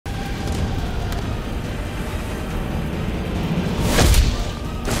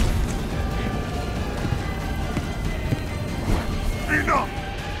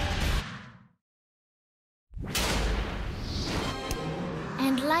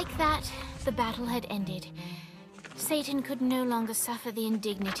Like that, the battle had ended. Satan could no longer suffer the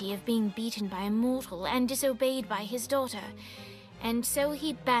indignity of being beaten by a mortal and disobeyed by his daughter, and so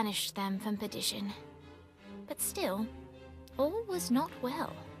he banished them from perdition. But still, all was not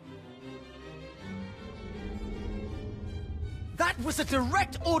well. That was a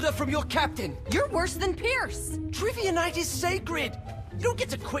direct order from your captain! You're worse than Pierce! Trivia night is sacred! You don't get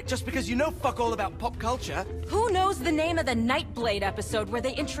to quit just because you know fuck all about pop culture. Who knows the name of the Nightblade episode where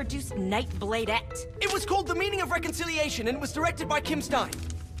they introduced Nightbladette? It was called The Meaning of Reconciliation, and it was directed by Kim Stein.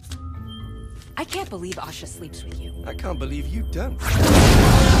 I can't believe Asha sleeps with you. I can't believe you don't.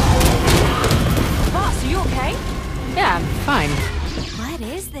 Boss, are you okay? Yeah, I'm fine. What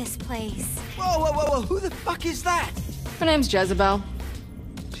is this place? Whoa, whoa, whoa, whoa, who the fuck is that? Her name's Jezebel.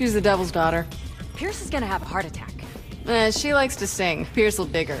 She's the devil's daughter. Pierce is gonna have a heart attack. She likes to sing. Pierce will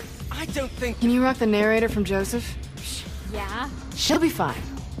dig her. I don't think... Can you rock the narrator from Joseph? Yeah? She'll be fine.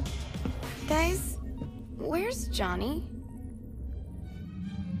 Guys, where's Johnny?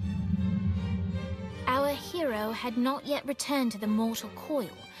 Our hero had not yet returned to the mortal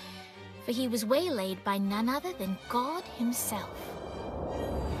coil, for he was waylaid by none other than God himself.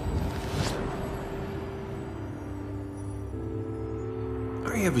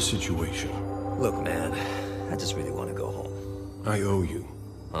 I have a situation. Look, man, I just really want to go home. I owe you.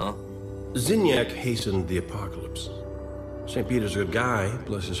 Huh? Zinyak hastened the apocalypse. St. Peter's a good guy,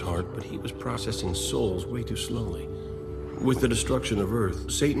 bless his heart, but he was processing souls way too slowly. With the destruction of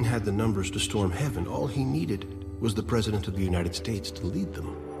Earth, Satan had the numbers to storm heaven. All he needed was the President of the United States to lead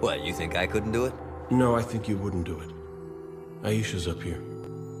them. What, you think I couldn't do it? No, I think you wouldn't do it. Aisha's up here.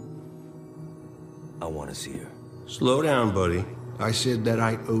 I want to see her. Slow down, buddy. I said that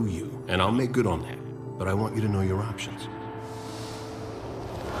I owe you, and I'll make good on that. But I want you to know your options.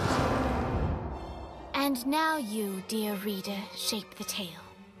 And now you, dear reader, shape the tale.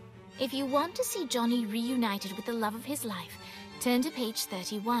 If you want to see Johnny reunited with the love of his life, turn to page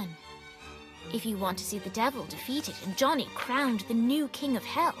 31. If you want to see the devil defeated and Johnny crowned the new king of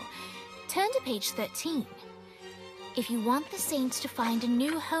hell, turn to page 13. If you want the saints to find a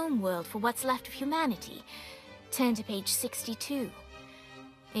new home world for what's left of humanity, turn to page 62.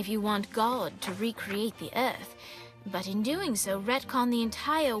 If you want God to recreate the earth, but in doing so retcon the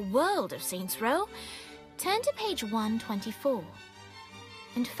entire world of Saints Row, turn to page 124.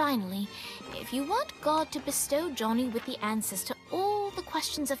 And finally, if you want God to bestow Johnny with the answers to all the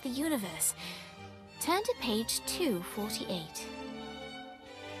questions of the universe, turn to page 248.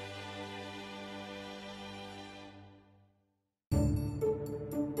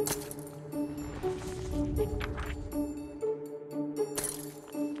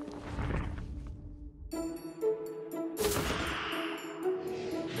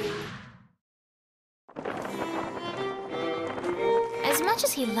 As much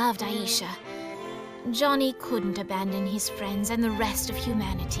as he loved Aisha, Johnny couldn't abandon his friends and the rest of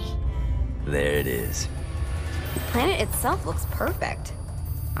humanity. There it is. The planet itself looks perfect.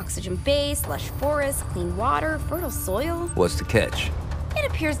 Oxygen base, lush forests, clean water, fertile soil. What's the catch? It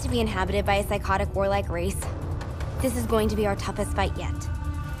appears to be inhabited by a psychotic warlike race. This is going to be our toughest fight yet.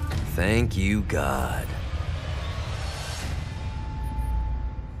 Thank you, God.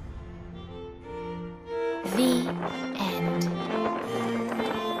 The